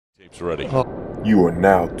Mixtape's ready. You are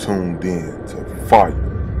now tuned in to Fire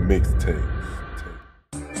Mixtape.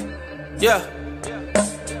 Yeah,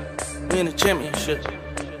 we in the championship.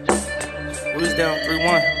 We was down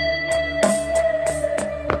 3-1.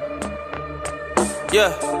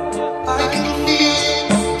 Yeah,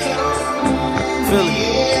 Philly,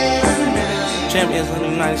 champions in the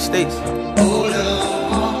United States.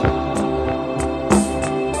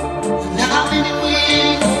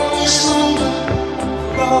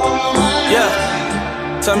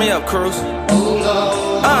 Yeah, turn me up, Cruz.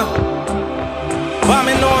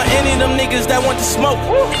 Bombing on any of them niggas that want to smoke.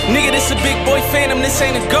 Nigga, this a big boy phantom, this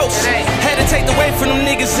ain't a ghost. Had to take the weight from them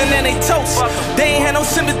niggas and then they toast. They ain't had no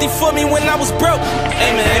sympathy for me when I was broke.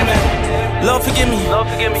 Amen, amen. Lord forgive me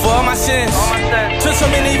for all my sins. Took so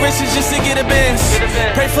many risks just to get a Benz.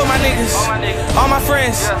 Pray for my niggas, all my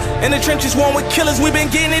friends. In the trenches, one with killers, we been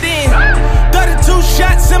getting it in. 32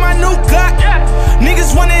 shots in my new Glock.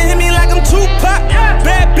 Niggas wanna hit me like I'm Tupac.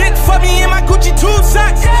 Bad bitch for me in my Gucci tube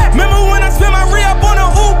socks. Remember when I spent my re-up on a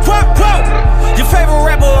pop pop? Your favorite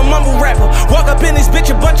rapper, a mumble rapper. Walk up in this bitch,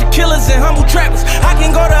 a bunch of killers and humble trappers. I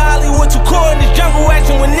can go to Hollywood to core in this jungle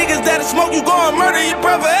action. When niggas that'll smoke, you go and murder your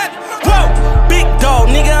brother. Whoa, big dog,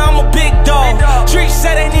 nigga, I'm a big dog. Streets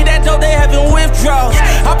say they need that dope, they having withdrawals.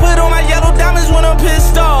 I put on my yellow diamonds when I'm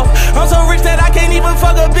pissed off. I'm so rich that I can't even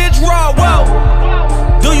fuck a bitch raw. Whoa,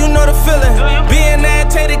 do you know the feeling? Being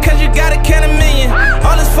agitated cause you got a can of million.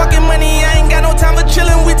 All this fucking money, I ain't got no time for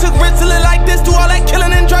chillin'. We took risks to live like this, do all that killing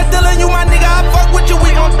and drug dealing. You my nigga, I fuck with you, we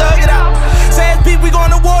gon' thug it out. Say it's beef, we going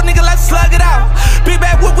to war, nigga, let's slug it out. Big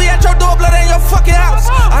bad whoop, we at your door, blood in your fucking house.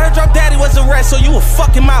 I heard your daddy was a rat, so you a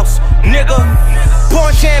fucking mouse, nigga.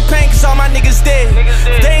 Pouring champagne cause all my niggas dead.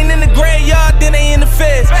 If they ain't in the graveyard, then they in the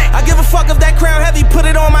feds. I give a fuck if that crown heavy, put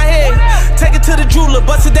it on my head. Take it to the jeweler,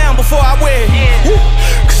 bust it down before I wear it.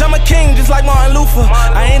 Cause I'm a king just like Martin Luther.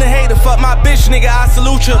 I ain't a hater, fuck my bitch, nigga, I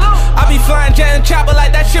salute ya. I be flying jet and chopper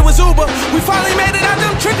like that shit was Uber. We finally made it out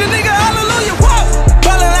them trenches, nigga, hallelujah. Whoa,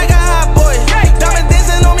 ballin' like a hot boy. Diamond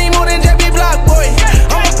dancing on me more than JB Block, boy.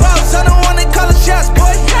 I'm a boss, I don't wanna call the shots,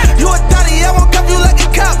 boy. You a thotty, I won't cuff you like a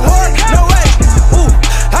cop, whore. No way, ooh,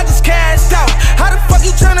 I just cashed out. How the fuck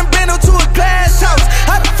you turn a bando to a glass house?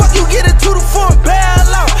 How the fuck you get it to the floor and bail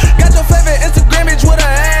out? Got your favorite Instagram bitch with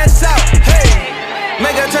her ass out, hey.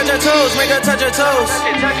 Make her touch her toes, make her touch her toes.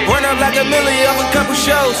 Run up like a milli off a couple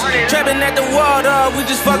shows. Trapping at the wall, dog, we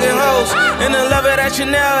just fucking hoes. In the love of that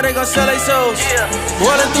Chanel, they gon' sell they souls.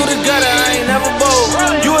 Rolling through the gutter, I ain't never bold.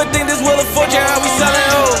 You would think this Wheel of Fortune, how we sellin'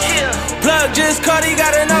 hoes. Plug just caught, he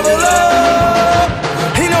got another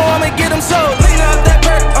load. He know I'ma get him sold. Lean up that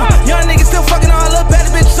perk, young niggas still fucking all the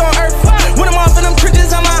baddest bitches on earth. When I'm off in them trenches,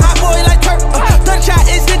 I'm a hot boy like Turk. Gunshot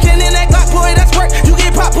extension in that Glock, boy, that's work. You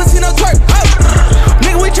get pop, pussy, no twerk.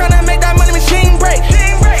 Nigga, we tryna make that money machine break.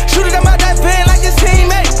 Shoot it about that fan like his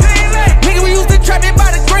teammate. Nigga, we used to trap it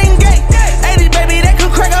by the green gate. 80, baby, that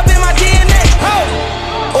could crack up in my DNA.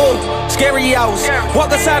 Oh, scary hours.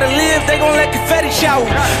 Walk outside and live, they gon' let confetti shower.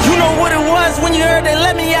 You know what it was when you heard they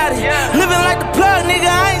let me out it. Living like the plug, nigga,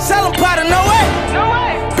 I ain't sellin' powder, no way.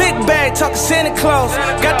 Big bag, talkin' Santa Claus.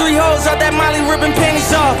 Got 3 hoes out that Molly, ripping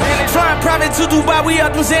panties off. Flying private to Dubai, we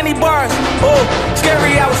up them Zanny bars. Oh,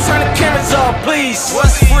 scary hours, turn the cameras off, please.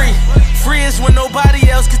 What's free? Free is when nobody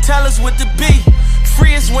else can tell us what to be.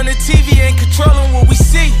 Free is when the TV ain't controlling what we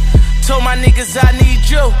see. Told my niggas I need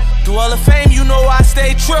you. Through all the fame, you know I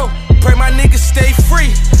stay true. Pray my niggas stay free.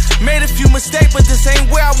 Made a few mistakes, but this ain't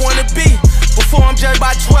where I wanna be. Before I'm judged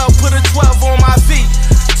by 12, put a 12 on my feet.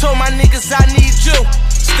 Told my niggas I need you.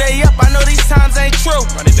 Stay up, I know these times ain't true.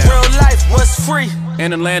 Real life was free.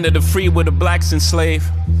 In the land of the free where the blacks enslaved.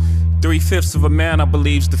 3/5 of a man, I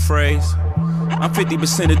believe's the phrase. I'm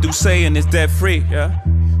 50% of Duce and it's debt free, yeah.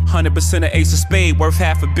 100% of Ace of Spade, worth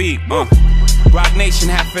half a beat. Rock Nation,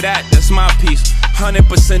 half of that, that's my piece.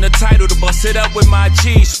 100% of title to bust it up with my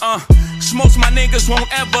G's. Most my niggas won't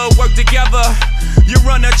ever work together. You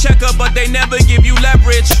run a checker, but they never give you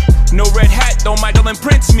leverage. No red hat, don't Michael and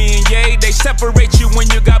Prince me and yay. They separate you when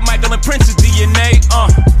you got Michael and Prince's DNA.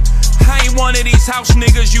 I ain't one of these house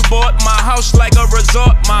niggas you bought. My house like a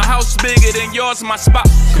resort. My house bigger than yours, my spot.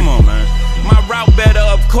 Come on, man. My route better,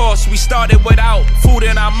 of course. We started without food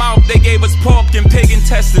in our mouth. They gave us pork and pig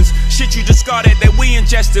intestines. Shit you discarded that we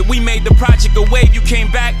ingested. We made the project a wave. You came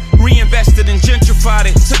back, reinvested and gentrified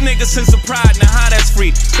it. Took niggas' sense of pride, now how that's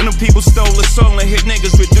free. When them people stole a soul and hit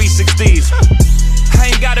niggas with 360s. I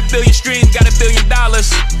ain't got a billion streams, got $1 billion.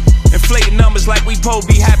 Inflating numbers like we po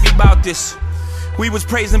be happy about this. We was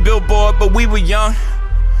praising Billboard, but we were young.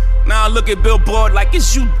 Now I look at Billboard like,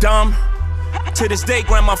 is you dumb? To this day,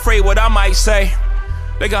 Grandma afraid what I might say.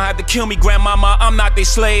 They gon' have to kill me, grandmama, I'm not their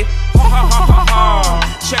slave.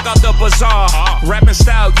 Check out the bazaar, rapping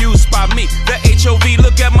style used by me. The HOV,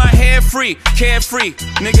 look at my hair free, carefree.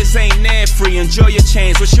 Niggas ain't near free, enjoy your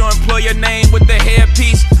change. What's your employer name with the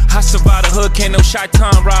hairpiece? I survived the hood, can't no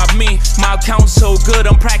shaitan rob me. My account's so good,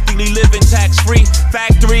 I'm practically living tax-free.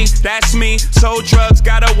 Factory, that's me. Sold drugs,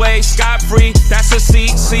 got away scot-free. That's a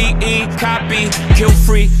CCE copy. Kill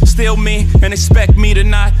free, still me, and expect me to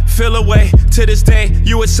not feel away. To this day,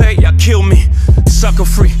 you would say, y'all kill me. Sucker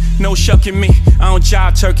free, no shucking me. I don't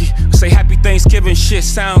jive turkey. Say happy Thanksgiving, shit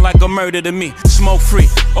sound like a murder to me. Smoke free,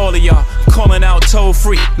 all of y'all calling out toll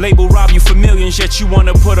free. Label rob you for millions, yet you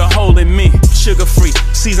wanna put a hole in me. Sugar free,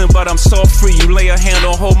 seasoned but I'm salt free. You lay a hand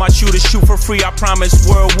on hold my shooter, shoot for free. I promise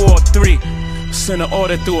World War III. Send an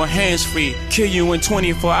order through a hands-free. Kill you in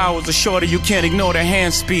 24 hours or shorter, you can't ignore the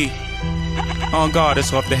hand speed. On guard,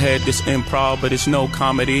 it's off the head, this improv, but it's no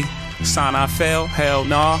comedy. Sign I fail? Hell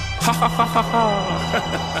nah. Ha ha ha ha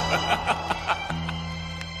ha.